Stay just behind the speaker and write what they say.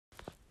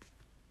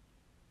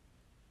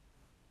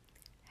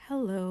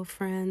Hello,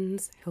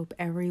 friends. Hope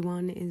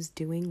everyone is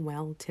doing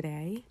well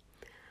today.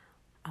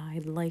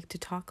 I'd like to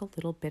talk a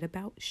little bit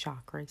about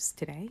chakras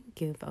today,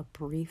 give a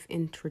brief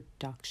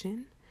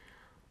introduction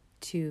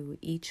to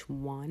each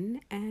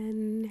one,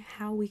 and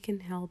how we can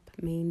help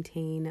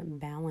maintain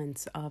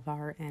balance of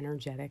our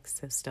energetic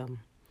system.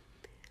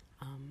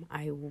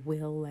 I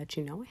will let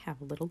you know I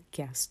have a little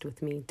guest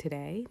with me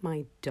today.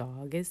 My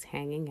dog is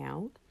hanging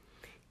out.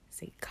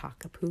 It's a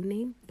cockapoo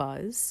named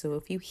Buzz, so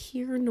if you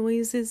hear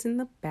noises in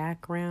the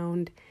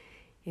background,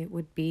 it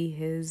would be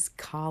his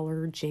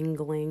collar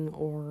jingling,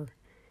 or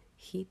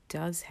he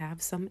does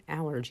have some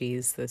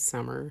allergies this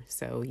summer,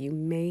 so you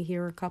may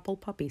hear a couple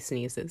puppy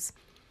sneezes.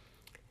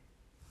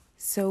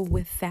 So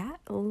with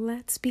that,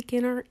 let's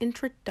begin our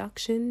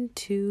introduction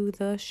to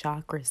the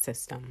chakra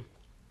system.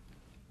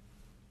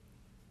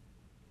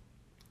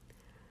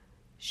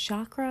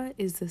 Chakra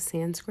is the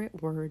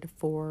Sanskrit word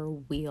for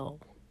wheel.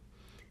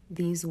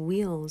 These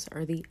wheels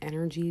are the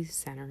energy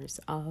centers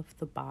of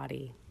the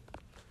body.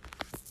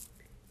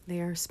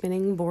 They are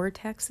spinning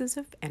vortexes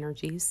of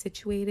energy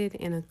situated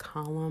in a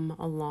column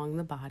along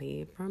the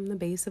body from the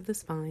base of the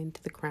spine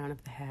to the crown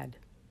of the head.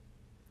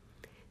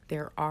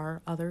 There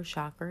are other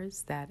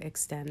chakras that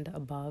extend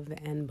above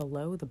and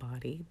below the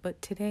body,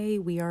 but today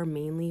we are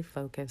mainly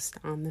focused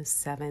on the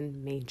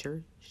 7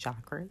 major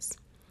chakras.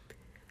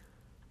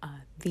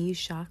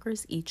 These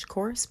chakras each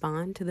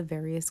correspond to the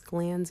various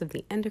glands of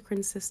the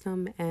endocrine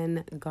system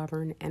and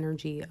govern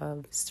energy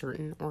of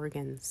certain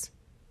organs.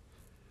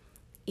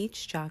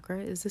 Each chakra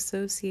is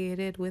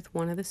associated with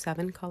one of the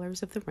 7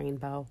 colors of the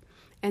rainbow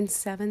and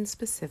 7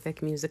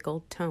 specific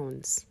musical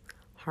tones,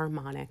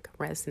 harmonic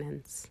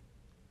resonance.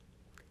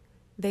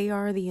 They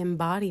are the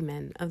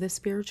embodiment of the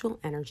spiritual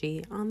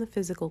energy on the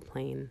physical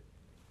plane.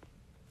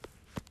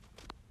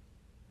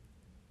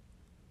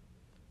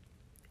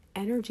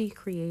 Energy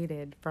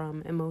created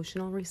from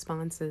emotional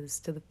responses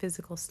to the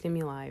physical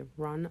stimuli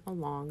run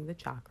along the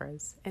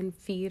chakras and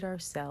feed our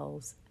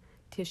cells,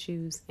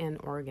 tissues, and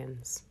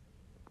organs.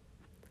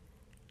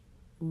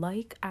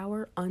 Like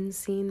our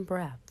unseen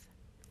breath,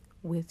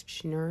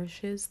 which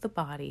nourishes the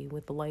body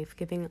with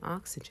life-giving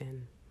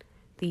oxygen,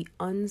 the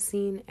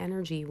unseen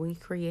energy we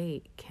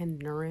create can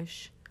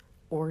nourish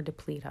or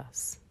deplete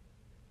us.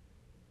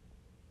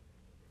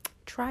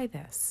 Try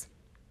this.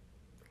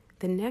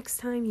 The next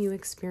time you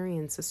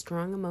experience a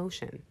strong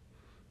emotion,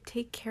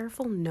 take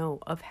careful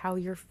note of how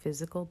your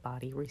physical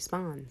body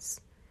responds.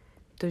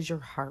 Does your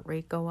heart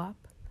rate go up?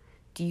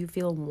 Do you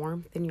feel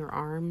warmth in your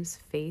arms,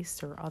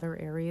 face, or other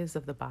areas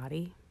of the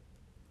body?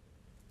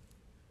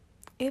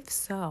 If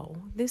so,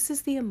 this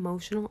is the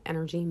emotional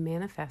energy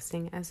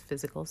manifesting as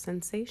physical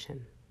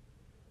sensation.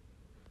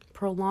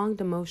 Prolonged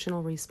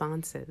emotional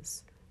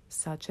responses,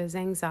 such as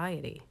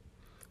anxiety,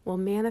 will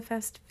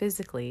manifest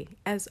physically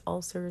as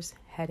ulcers,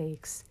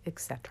 headaches,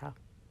 etc.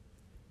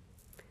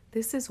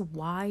 This is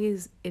why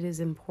it is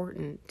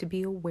important to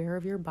be aware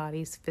of your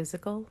body's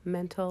physical,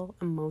 mental,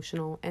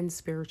 emotional, and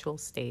spiritual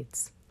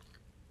states.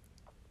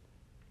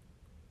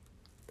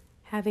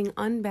 Having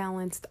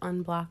unbalanced,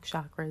 unblocked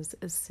chakras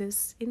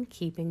assists in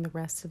keeping the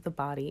rest of the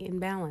body in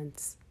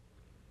balance.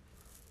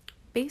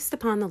 Based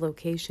upon the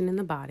location in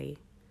the body,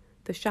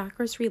 the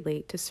chakras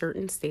relate to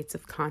certain states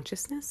of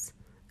consciousness,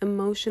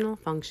 emotional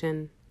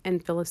function,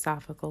 and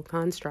philosophical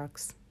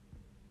constructs.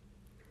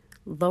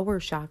 Lower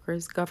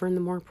chakras govern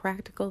the more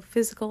practical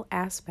physical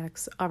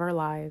aspects of our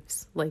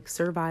lives, like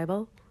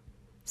survival,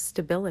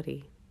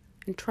 stability,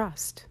 and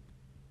trust.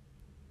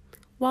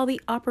 While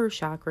the upper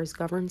chakras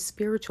govern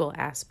spiritual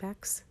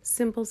aspects,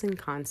 symbols, and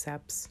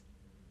concepts.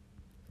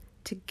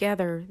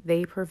 Together,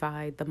 they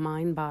provide the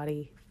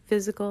mind-body,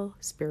 physical,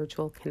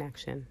 spiritual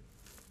connection.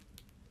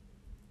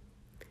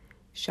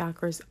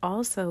 Chakras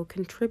also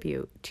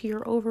contribute to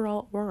your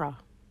overall aura.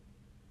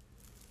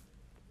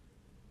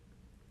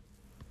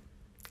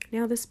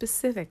 Now the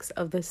specifics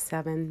of the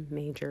 7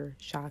 major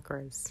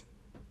chakras.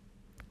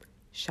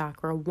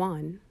 Chakra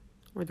 1,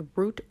 or the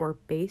root or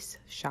base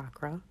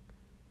chakra,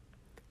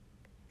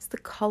 is the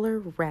color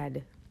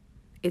red.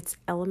 Its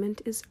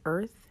element is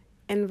earth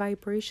and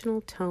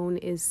vibrational tone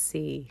is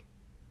C.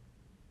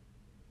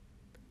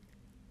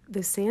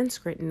 The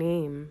Sanskrit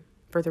name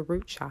for the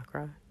root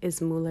chakra is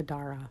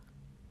Muladhara.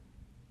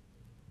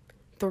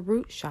 The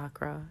root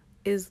chakra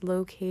is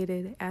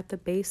located at the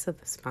base of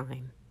the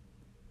spine.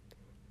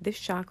 This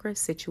chakra,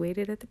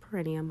 situated at the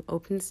perineum,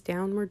 opens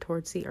downward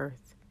towards the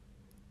earth,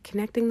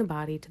 connecting the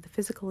body to the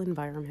physical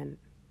environment.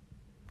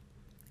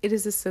 It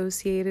is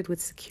associated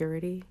with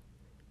security,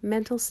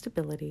 mental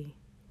stability,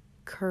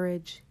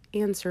 courage,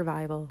 and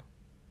survival.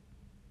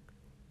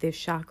 This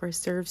chakra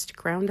serves to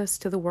ground us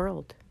to the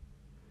world.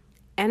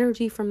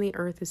 Energy from the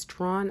earth is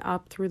drawn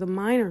up through the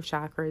minor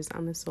chakras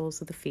on the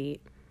soles of the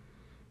feet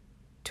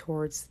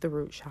towards the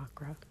root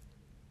chakra.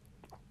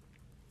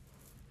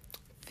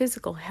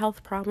 Physical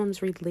health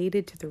problems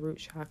related to the root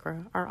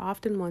chakra are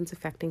often ones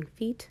affecting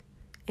feet,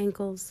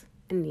 ankles,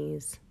 and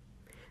knees,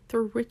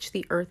 through which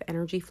the earth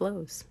energy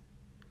flows.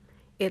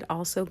 It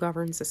also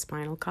governs the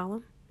spinal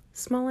column,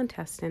 small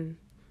intestine,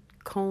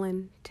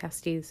 colon,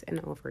 testes, and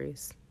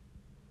ovaries.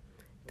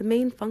 The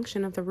main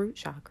function of the root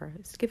chakra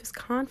is to give us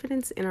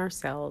confidence in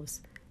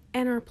ourselves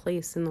and our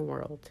place in the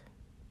world.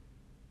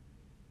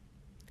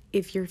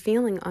 If you're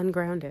feeling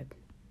ungrounded,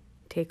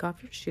 take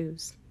off your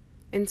shoes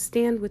and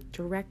stand with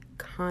direct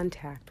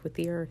contact with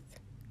the earth,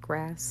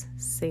 grass,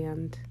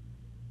 sand,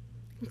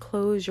 and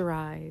close your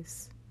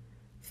eyes.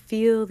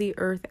 Feel the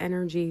earth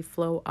energy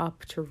flow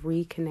up to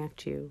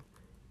reconnect you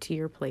to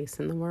your place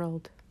in the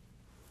world.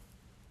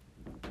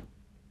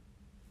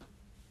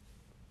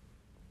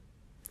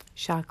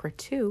 Chakra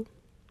 2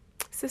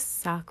 is the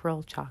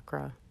sacral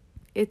chakra.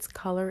 Its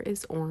color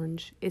is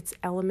orange, its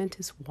element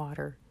is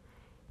water,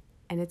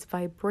 and its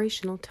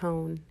vibrational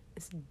tone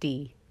is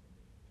D.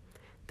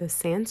 The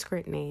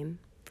Sanskrit name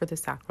for the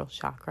sacral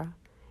chakra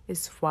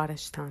is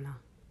Swadhisthana.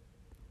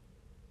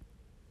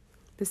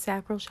 The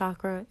sacral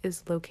chakra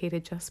is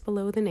located just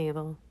below the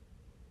navel,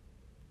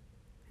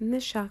 and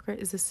this chakra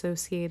is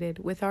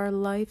associated with our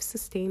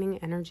life-sustaining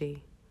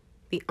energy,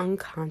 the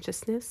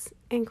unconsciousness,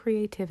 and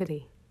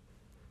creativity.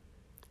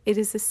 It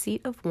is a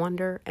seat of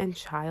wonder and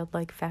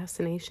childlike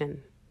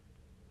fascination.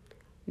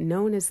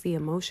 Known as the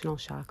emotional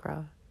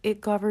chakra,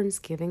 it governs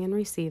giving and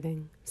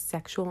receiving,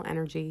 sexual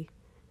energy,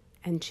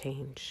 and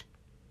change.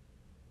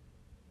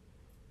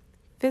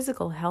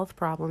 Physical health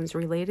problems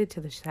related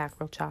to the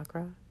sacral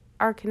chakra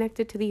are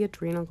connected to the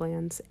adrenal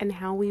glands and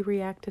how we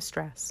react to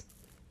stress.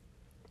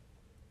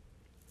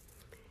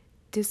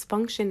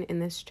 Dysfunction in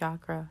this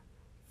chakra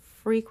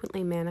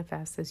frequently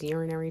manifests as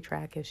urinary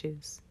tract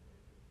issues.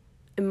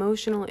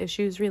 Emotional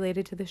issues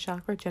related to the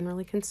chakra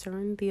generally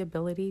concern the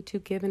ability to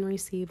give and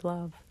receive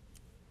love.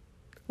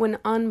 When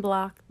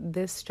unblocked,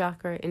 this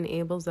chakra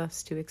enables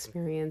us to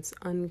experience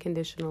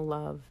unconditional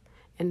love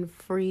and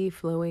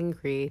free-flowing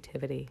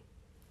creativity.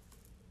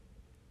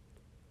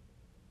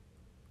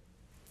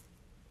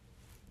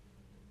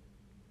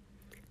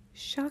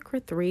 Chakra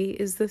 3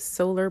 is the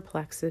solar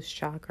plexus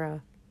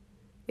chakra.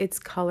 Its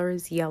color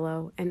is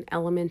yellow and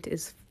element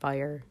is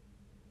fire.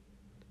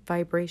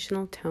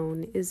 Vibrational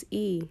tone is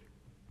E.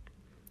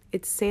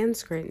 Its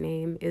Sanskrit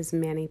name is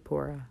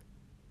Manipura.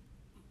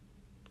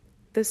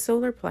 The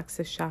solar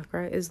plexus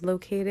chakra is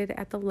located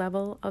at the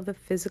level of the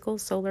physical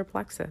solar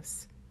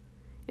plexus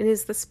and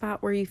is the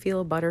spot where you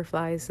feel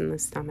butterflies in the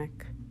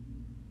stomach.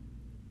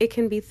 It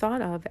can be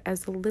thought of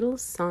as the little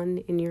sun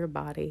in your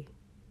body.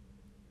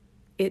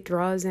 It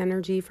draws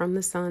energy from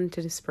the sun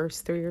to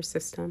disperse through your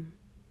system.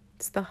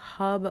 It's the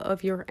hub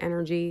of your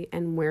energy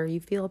and where you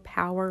feel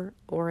power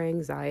or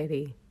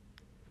anxiety.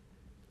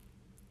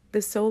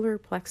 The solar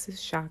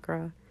plexus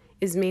chakra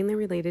is mainly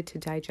related to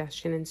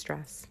digestion and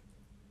stress.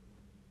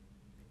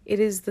 It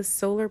is the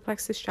solar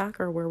plexus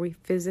chakra where we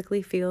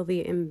physically feel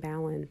the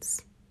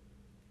imbalance.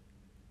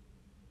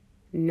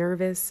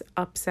 Nervous,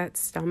 upset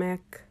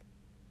stomach,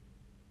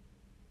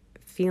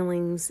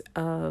 feelings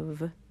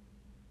of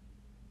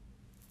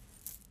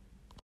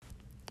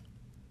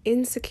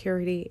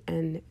insecurity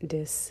and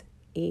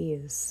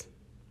dis-ease.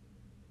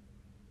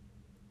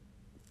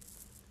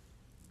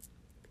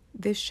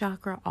 This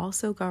chakra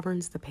also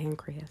governs the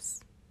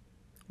pancreas.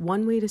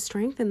 One way to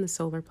strengthen the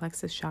solar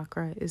plexus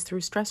chakra is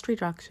through stress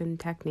reduction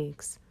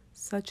techniques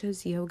such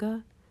as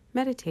yoga,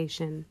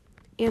 meditation,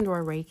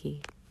 and/or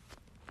Reiki.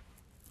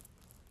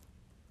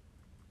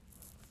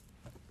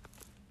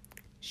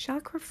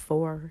 Chakra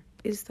 4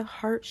 is the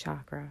heart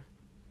chakra.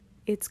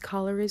 Its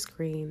color is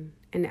green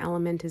and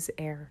element is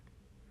air.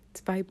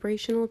 Its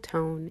vibrational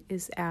tone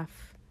is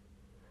F.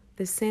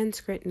 The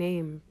Sanskrit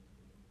name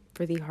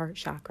for the heart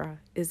chakra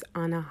is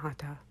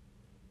Anahata.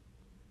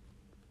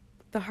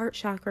 The heart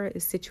chakra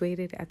is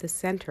situated at the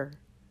center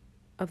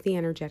of the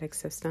energetic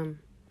system,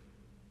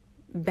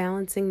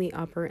 balancing the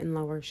upper and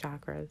lower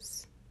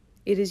chakras.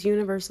 It is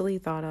universally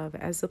thought of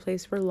as the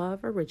place where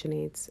love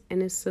originates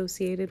and is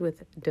associated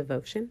with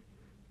devotion,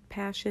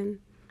 passion,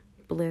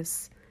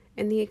 bliss,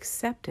 and the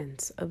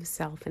acceptance of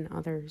self and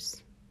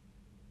others.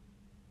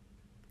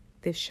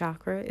 This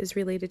chakra is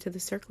related to the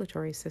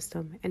circulatory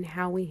system and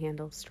how we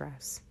handle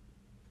stress.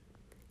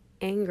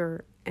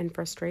 Anger and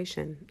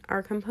frustration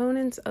are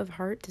components of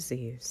heart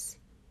disease.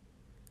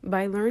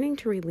 By learning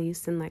to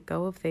release and let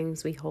go of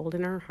things we hold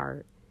in our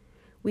heart,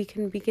 we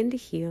can begin to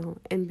heal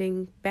and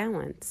bring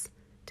balance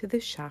to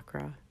this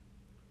chakra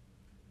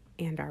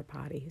and our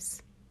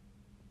bodies.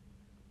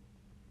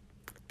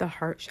 The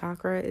heart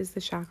chakra is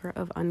the chakra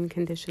of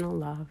unconditional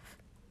love.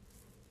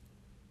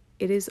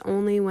 It is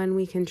only when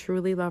we can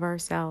truly love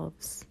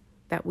ourselves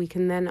that we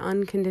can then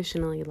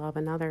unconditionally love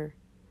another.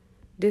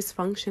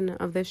 Dysfunction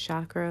of this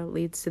chakra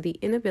leads to the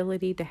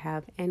inability to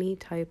have any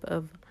type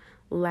of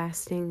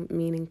lasting,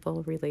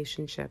 meaningful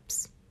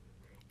relationships,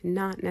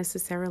 not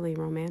necessarily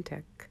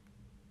romantic.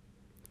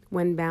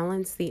 When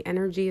balanced, the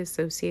energy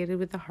associated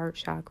with the heart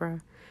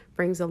chakra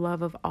brings a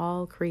love of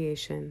all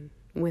creation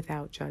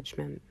without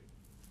judgment.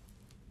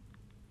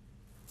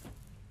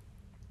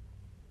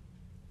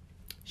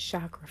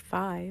 Chakra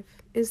 5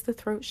 is the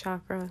throat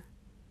chakra.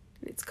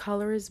 Its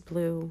color is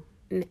blue,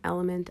 an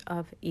element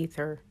of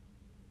ether.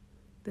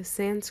 The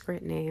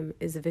Sanskrit name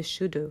is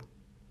Vishuddhu,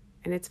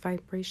 and its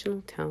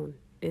vibrational tone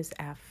is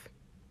F.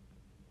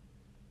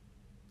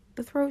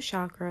 The throat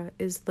chakra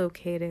is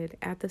located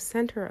at the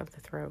center of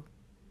the throat,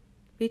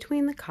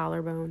 between the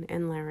collarbone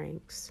and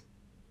larynx.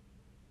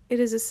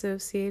 It is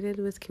associated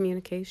with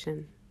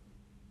communication.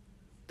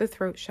 The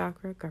throat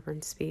chakra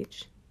governs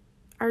speech,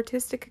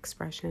 artistic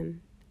expression,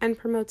 and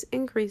promotes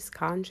increased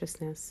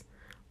consciousness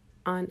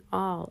on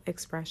all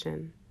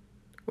expression,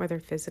 whether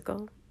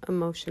physical,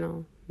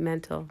 emotional,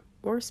 mental,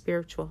 or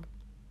spiritual.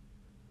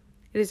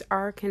 It is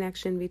our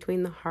connection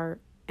between the heart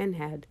and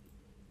head,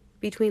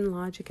 between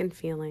logic and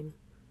feeling,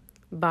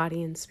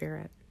 body and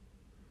spirit.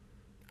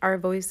 Our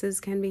voices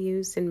can be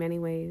used in many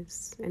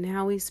ways, and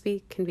how we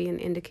speak can be an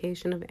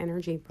indication of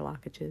energy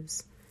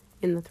blockages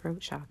in the throat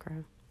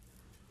chakra.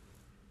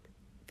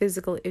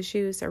 Physical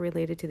issues are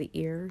related to the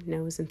ear,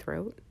 nose, and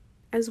throat,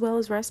 as well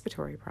as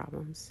respiratory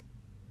problems.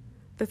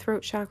 The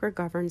throat chakra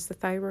governs the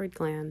thyroid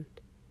gland.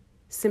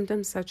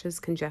 Symptoms such as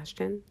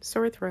congestion,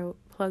 sore throat,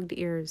 plugged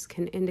ears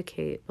can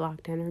indicate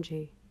blocked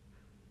energy.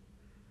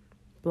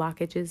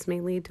 Blockages may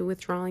lead to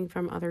withdrawing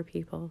from other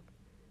people,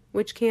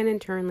 which can in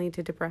turn lead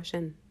to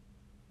depression.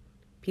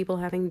 People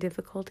having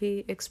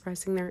difficulty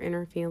expressing their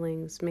inner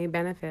feelings may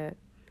benefit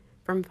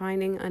from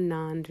finding a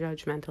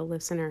non-judgmental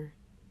listener.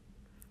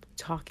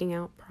 Talking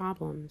out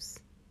problems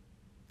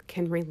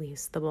can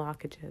release the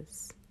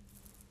blockages.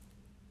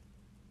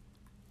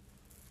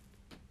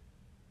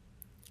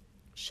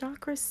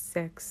 Chakra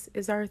 6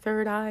 is our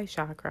third eye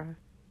chakra.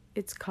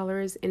 Its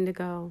color is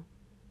indigo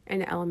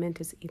and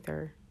element is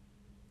ether.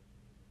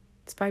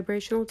 Its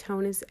vibrational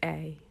tone is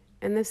A,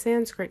 and the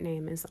Sanskrit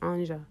name is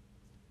Anja.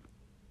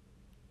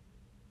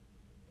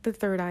 The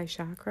third eye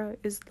chakra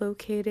is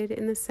located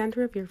in the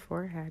center of your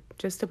forehead,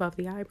 just above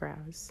the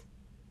eyebrows.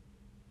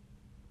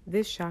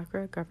 This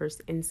chakra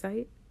governs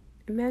insight,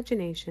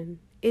 imagination,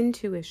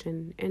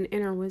 intuition, and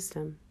inner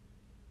wisdom.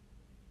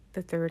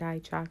 The third eye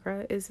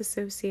chakra is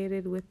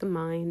associated with the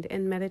mind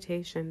and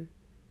meditation.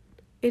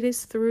 It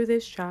is through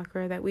this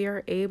chakra that we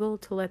are able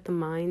to let the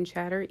mind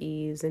chatter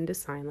ease into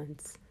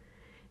silence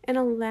and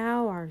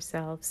allow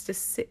ourselves to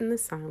sit in the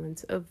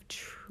silence of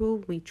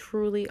who we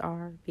truly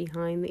are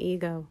behind the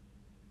ego.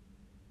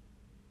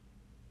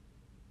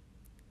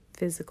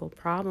 Physical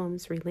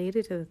problems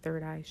related to the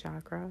third eye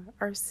chakra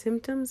are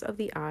symptoms of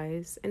the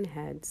eyes and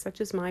head,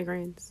 such as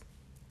migraines.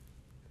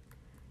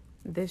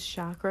 This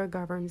chakra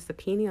governs the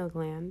pineal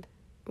gland,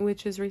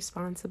 which is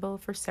responsible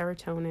for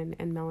serotonin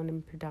and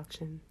melanin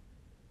production.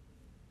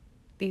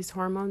 These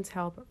hormones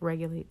help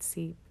regulate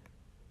sleep.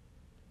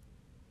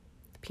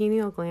 The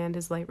pineal gland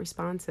is light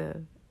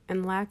responsive,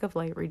 and lack of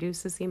light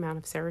reduces the amount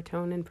of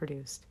serotonin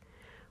produced,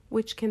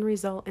 which can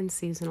result in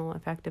seasonal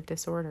affective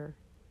disorder.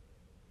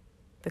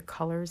 The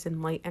colors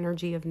and light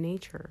energy of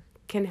nature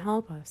can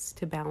help us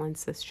to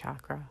balance this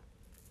chakra.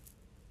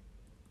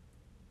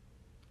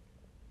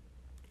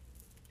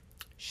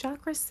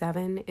 Chakra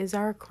 7 is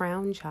our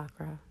crown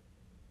chakra.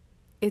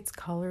 Its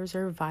colors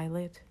are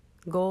violet,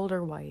 gold,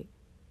 or white.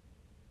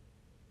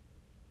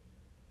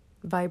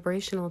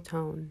 Vibrational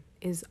tone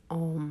is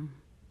Om,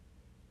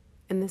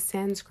 and the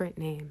Sanskrit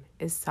name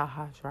is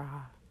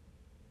Sahasrara.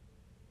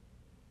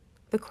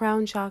 The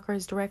crown chakra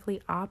is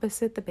directly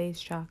opposite the base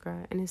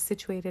chakra and is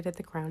situated at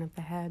the crown of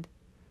the head.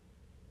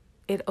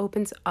 It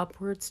opens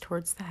upwards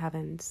towards the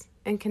heavens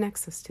and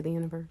connects us to the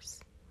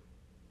universe.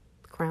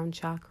 The crown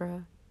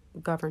chakra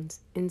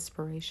governs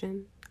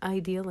inspiration,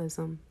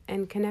 idealism,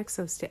 and connects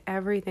us to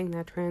everything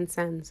that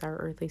transcends our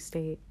earthly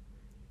state.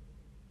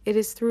 It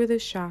is through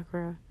this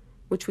chakra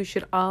which we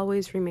should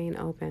always remain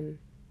open,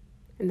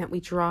 and that we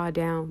draw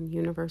down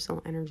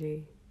universal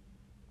energy.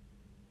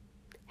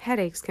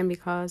 Headaches can be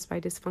caused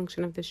by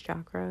dysfunction of this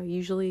chakra,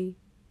 usually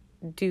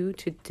due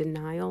to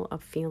denial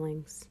of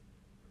feelings.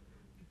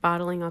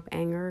 Bottling up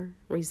anger,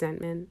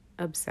 resentment,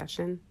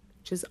 obsession,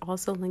 which is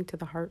also linked to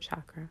the heart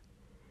chakra,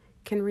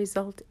 can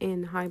result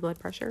in high blood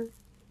pressure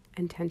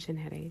and tension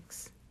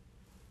headaches.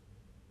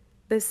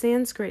 The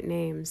Sanskrit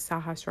name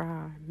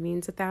Sahasrara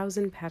means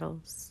 1,000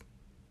 petals.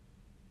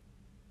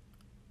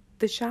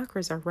 The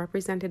chakras are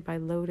represented by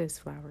lotus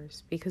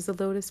flowers because the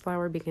lotus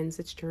flower begins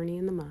its journey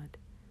in the mud,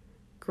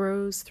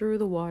 grows through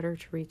the water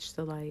to reach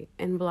the light,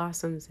 and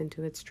blossoms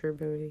into its true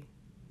beauty.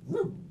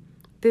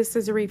 This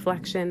is a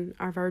reflection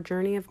of our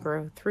journey of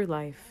growth through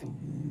life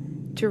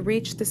to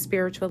reach the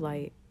spiritual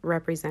light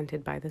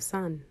represented by the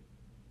sun.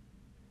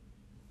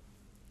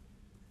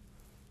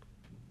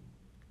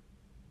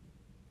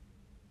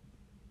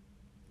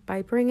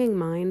 By bringing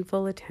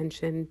mindful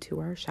attention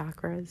to our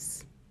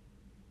chakras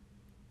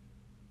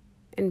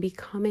and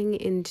becoming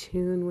in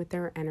tune with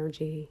their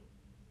energy,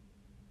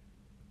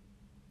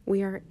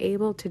 we are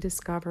able to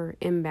discover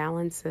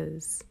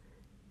imbalances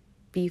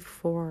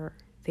before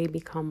they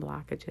become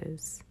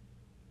blockages.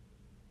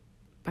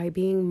 By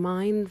being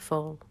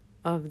mindful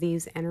of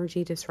these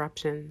energy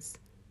disruptions,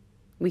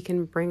 we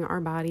can bring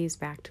our bodies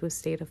back to a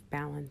state of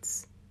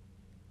balance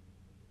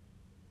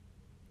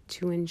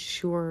to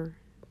ensure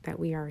that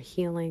we are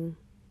healing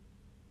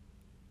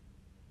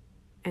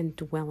and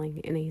dwelling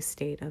in a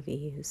state of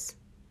ease.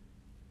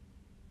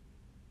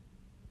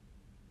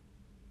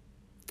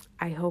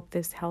 I hope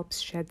this helps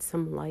shed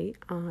some light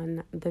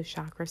on the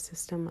chakra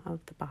system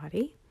of the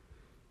body.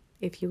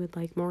 If you would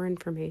like more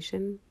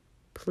information,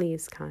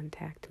 please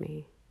contact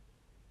me.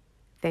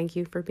 Thank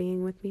you for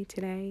being with me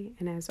today,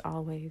 and as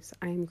always,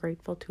 I am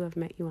grateful to have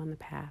met you on the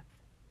path.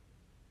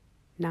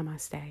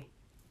 Namaste.